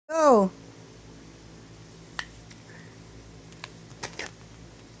Go.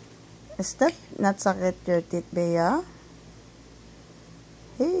 Is that not sakit your teeth, Bea?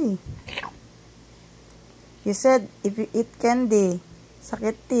 Hey. You said if you eat candy,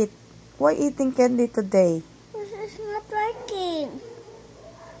 sakit teeth. Why eating candy today? This is not working.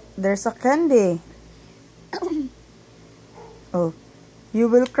 There's a candy. Oh, you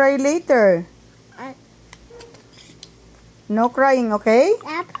will cry later. No crying, okay?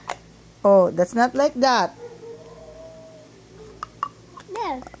 Yep. Oh, that's not like that.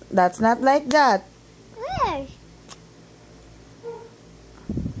 There. That's not like that. Where?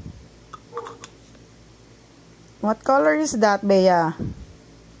 What color is that, Bea?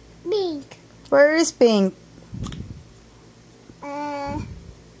 Pink. Where is pink?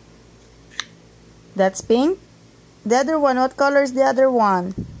 That's pink? The other one, what color is the other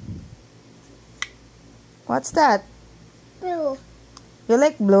one? What's that? Blue. You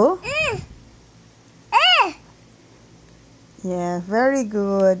like blue? Eh. Yeah, very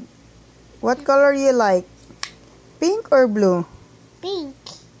good. What color you like? Pink or blue? Pink.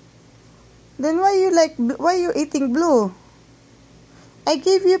 Then why you eating blue? I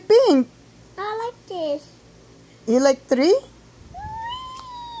gave you pink. I like this. You like 3?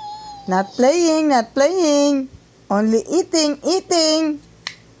 Not playing, not playing. Only eating.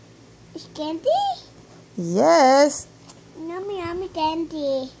 It's candy? Yes. Yummy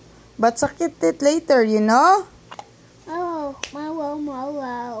candy. But sakit it later, you know? Oh,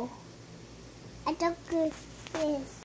 wow. I took this.